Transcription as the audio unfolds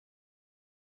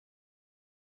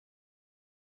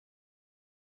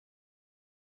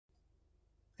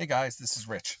Hey guys, this is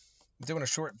Rich. I'm doing a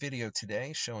short video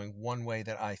today showing one way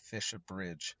that I fish a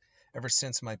bridge. Ever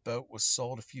since my boat was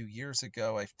sold a few years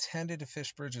ago, I've tended to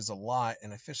fish bridges a lot,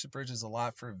 and I fish the bridges a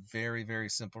lot for a very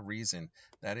simple reason.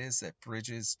 That is that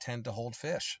bridges tend to hold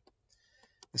fish.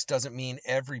 This doesn't mean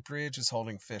every bridge is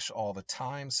holding fish all the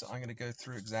time, so I'm going to go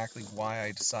through exactly why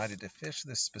I decided to fish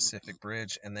this specific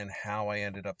bridge and then how I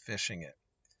ended up fishing it.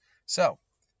 So,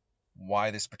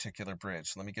 why this particular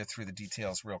bridge? Let me go through the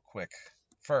details real quick.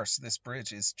 First, this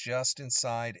bridge is just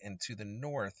inside and to the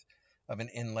north of an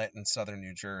inlet in southern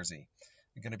New Jersey.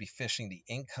 I'm going to be fishing the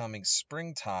incoming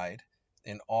spring tide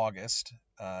in August,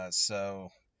 so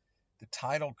the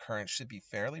tidal current should be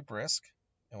fairly brisk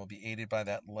and will be aided by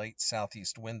that light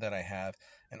southeast wind that I have,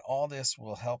 and all this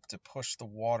will help to push the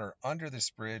water under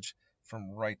this bridge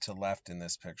from right to left in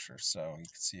this picture. So you can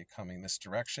see it coming this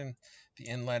direction. The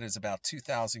inlet is about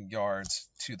 2,000 yards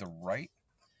to the right,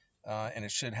 and it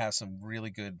should have some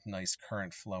really good, nice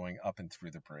current flowing up and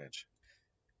through the bridge.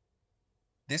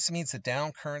 This means the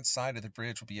down current side of the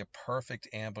bridge will be a perfect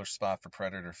ambush spot for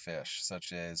predator fish,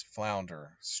 such as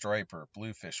flounder, striper,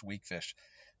 bluefish, weakfish.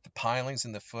 The pilings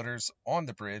and the footers on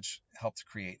the bridge help to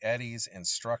create eddies and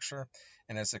structure,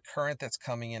 and as the current that's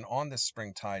coming in on this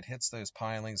spring tide hits those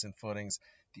pilings and footings,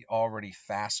 the already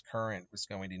fast current is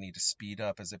going to need to speed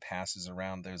up as it passes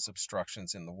around those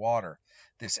obstructions in the water.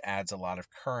 This adds a lot of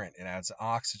current, it adds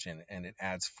oxygen, and it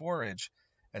adds forage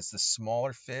as the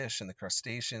smaller fish and the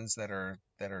crustaceans that are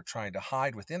trying to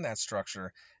hide within that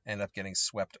structure end up getting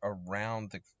swept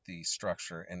around the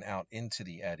structure and out into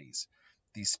the eddies.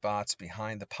 These spots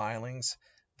behind the pilings,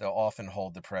 they'll often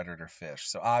hold the predator fish.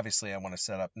 So obviously I want to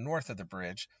set up north of the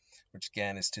bridge, which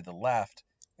again is to the left,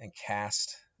 and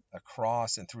cast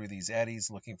across and through these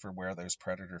eddies looking for where those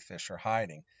predator fish are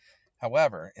hiding.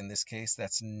 However, in this case,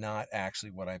 that's not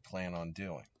actually what I plan on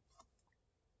doing.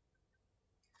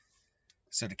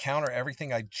 So to counter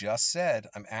everything I just said,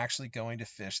 I'm actually going to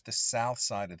fish the south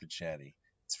side of the jetty.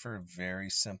 It's for a very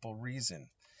simple reason.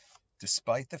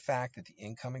 Despite the fact that the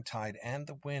incoming tide and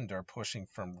the wind are pushing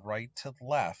from right to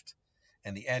left,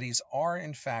 and the eddies are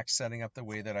in fact setting up the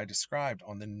way that I described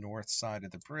on the north side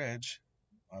of the bridge,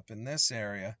 up in this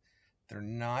area, they're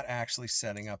not actually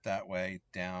setting up that way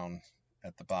down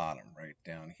at the bottom, right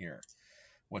down here.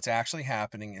 What's actually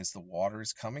happening is the water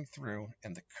is coming through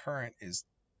and the current is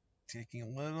taking a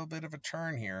little bit of a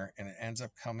turn here, and it ends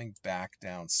up coming back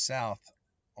down south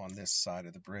on this side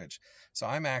of the bridge. So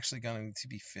I'm actually going to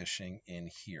be fishing in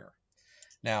here.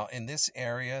 Now in this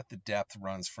area, the depth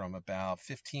runs from about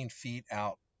 15 feet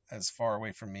out as far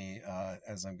away from me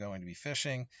as I'm going to be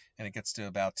fishing, and it gets to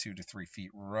about 2 to 3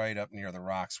 feet right up near the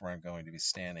rocks where I'm going to be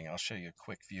standing. I'll show you a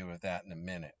quick view of that in a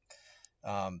minute.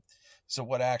 So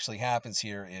what actually happens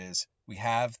here is we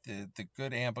have the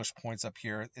good ambush points up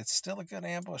here. It's still a good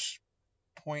ambush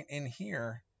point in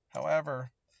here. However,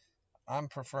 I'm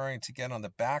preferring to get on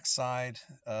the back side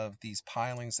of these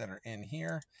pilings that are in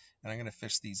here, and I'm going to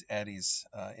fish these eddies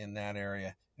in that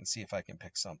area and see if I can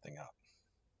pick something up.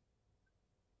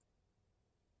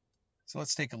 So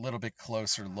let's take a little bit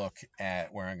closer look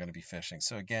at where I'm going to be fishing.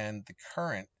 So again, the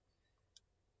current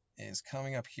is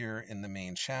coming up here in the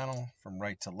main channel from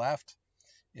right to left.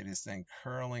 It is then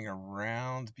curling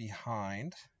around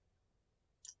behind,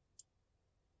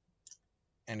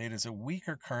 and it is a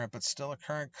weaker current, but still a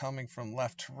current coming from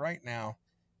left to right now,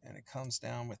 and it comes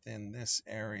down within this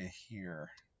area here.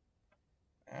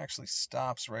 It actually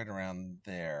stops right around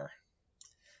there.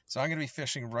 So I'm going to be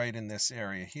fishing right in this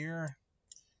area here.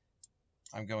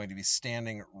 I'm going to be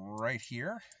standing right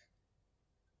here,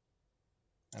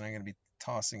 and I'm going to be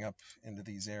tossing up into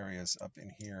these areas up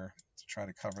in here to try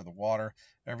to cover the water.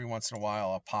 Every once in a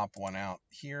while I'll pop one out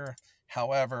here.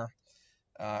 However,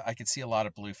 I can see a lot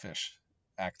of bluefish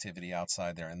activity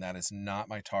outside there, and that is not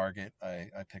my target. I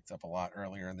picked up a lot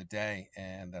earlier in the day,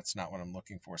 and that's not what I'm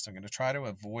looking for. So I'm going to try to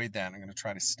avoid that. I'm going to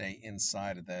try to stay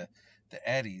inside of the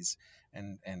eddies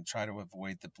and try to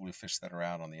avoid the bluefish that are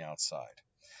out on the outside.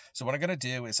 So what I'm going to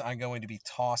do is I'm going to be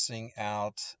tossing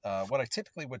out what I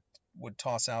typically would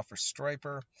toss out for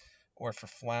striper or for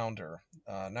flounder.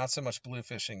 Not so much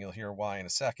bluefishing, you'll hear why in a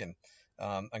second.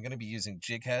 I'm going to be using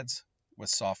jig heads with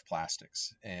soft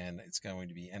plastics, and it's going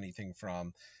to be anything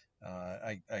from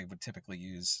I would typically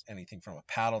use anything from a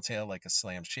paddle tail like a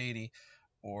slam shady,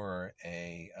 or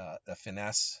a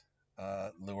finesse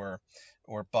lure,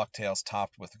 or bucktails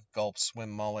topped with gulp swim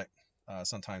mullet.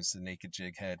 Sometimes the naked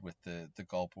jig head with the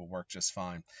gulp will work just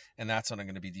fine, and that's what I'm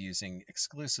going to be using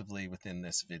exclusively within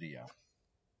this video.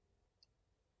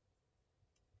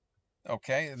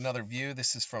 Okay, another view.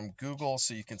 This is from Google,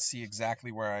 so you can see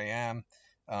exactly where I am.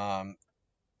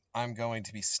 I'm going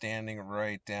to be standing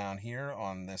right down here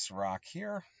on this rock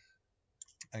here.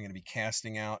 I'm going to be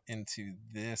casting out into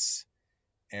this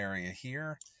area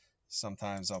here.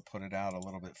 Sometimes I'll put it out a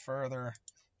little bit further,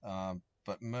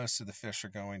 but most of the fish are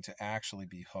going to actually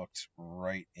be hooked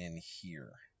right in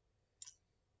here.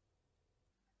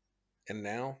 And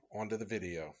now, onto the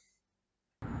video.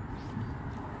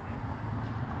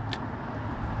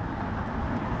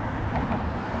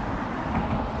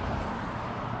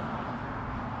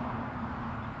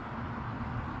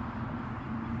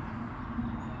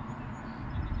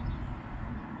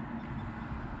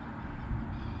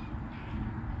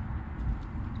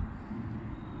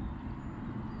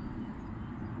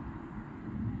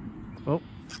 Oh,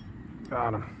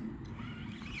 got him.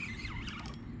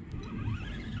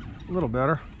 A little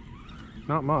better.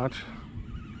 Not much.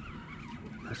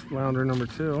 There's flounder number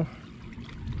 2.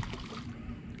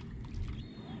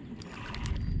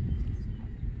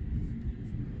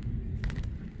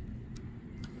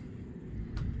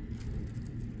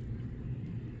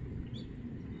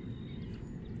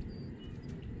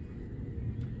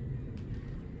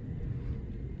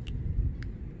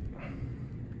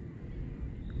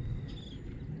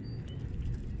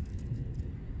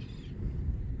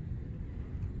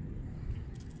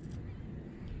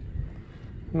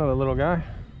 Another little guy.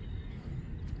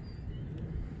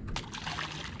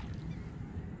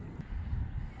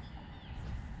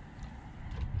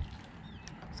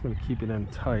 Just going to keep it in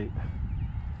tight.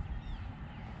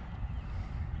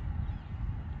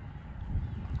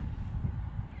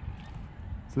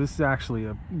 So this is actually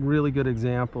a really good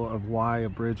example of why a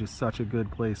bridge is such a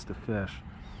good place to fish.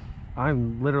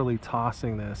 I'm literally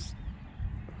tossing this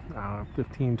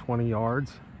 15-20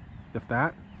 yards, if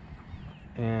that,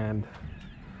 and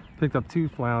picked up 2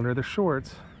 flounder. They're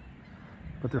shorts,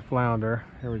 but they're flounder.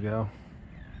 Here we go.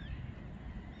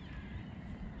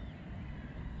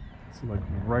 It's like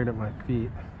right at my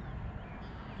feet.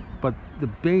 But the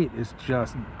bait is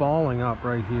just balling up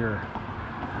right here.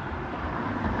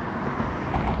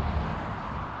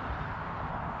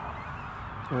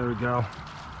 There we go.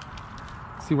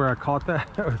 See where I caught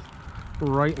that? That was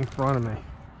right in front of me.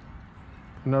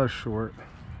 Another short.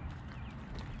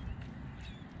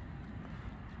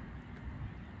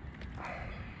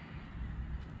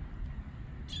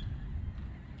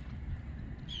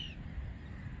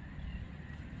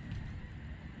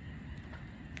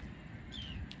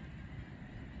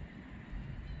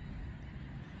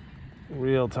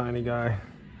 Real tiny guy.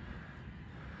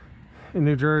 In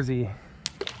New Jersey.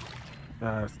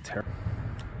 It's terrible.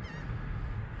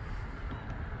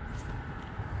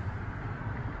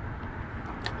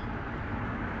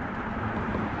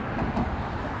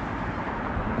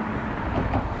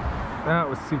 That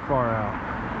was too far out.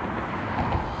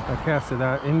 I casted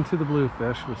that into the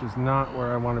bluefish, which is not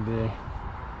where I want to be.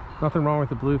 Nothing wrong with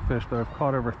the bluefish, but I've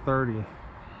caught over 30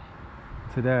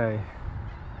 today.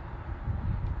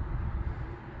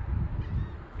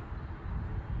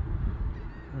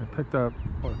 I picked up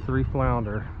 3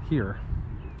 flounder here.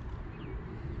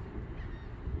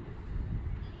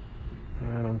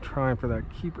 And I'm trying for that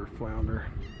keeper flounder.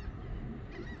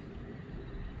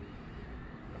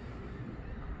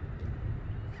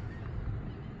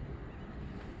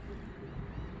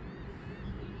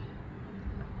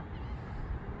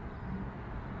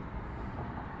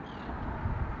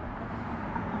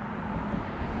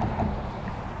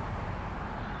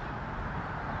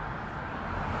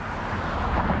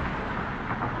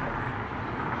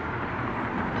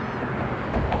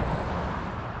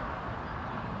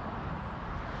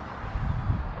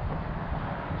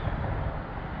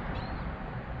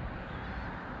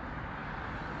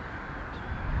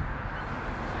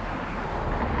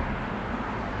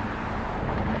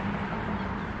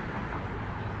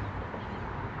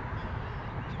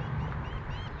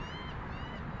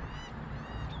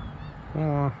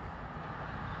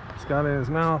 He's got it in his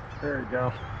mouth. There you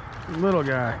go. Little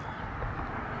guy.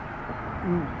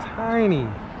 Tiny.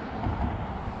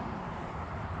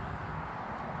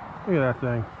 Look at that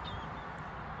thing.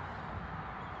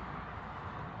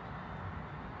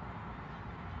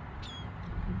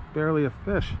 Barely a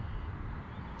fish.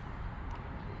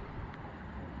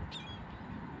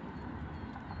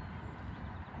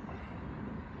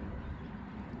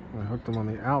 I hooked him on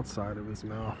the outside of his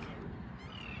mouth.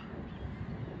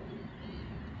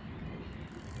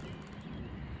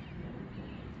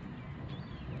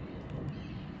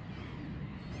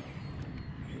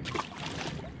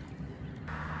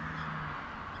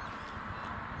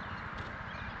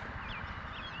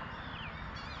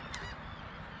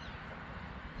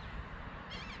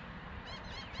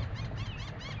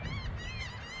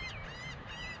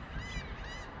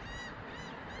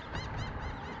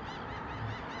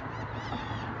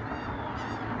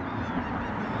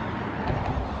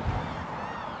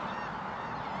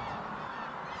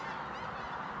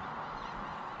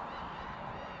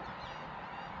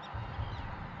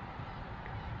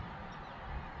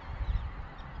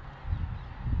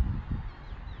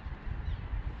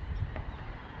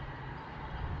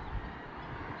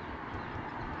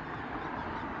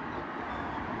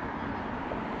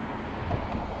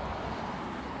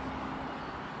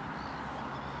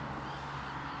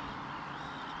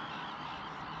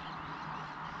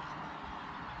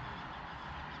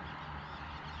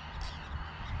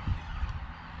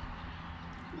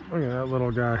 Look at that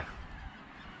little guy.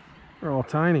 They're all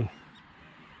tiny.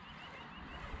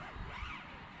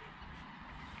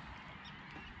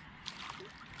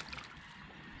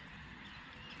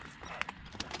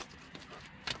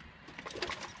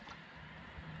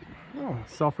 Oh,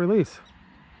 self-release.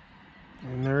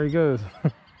 And there he goes.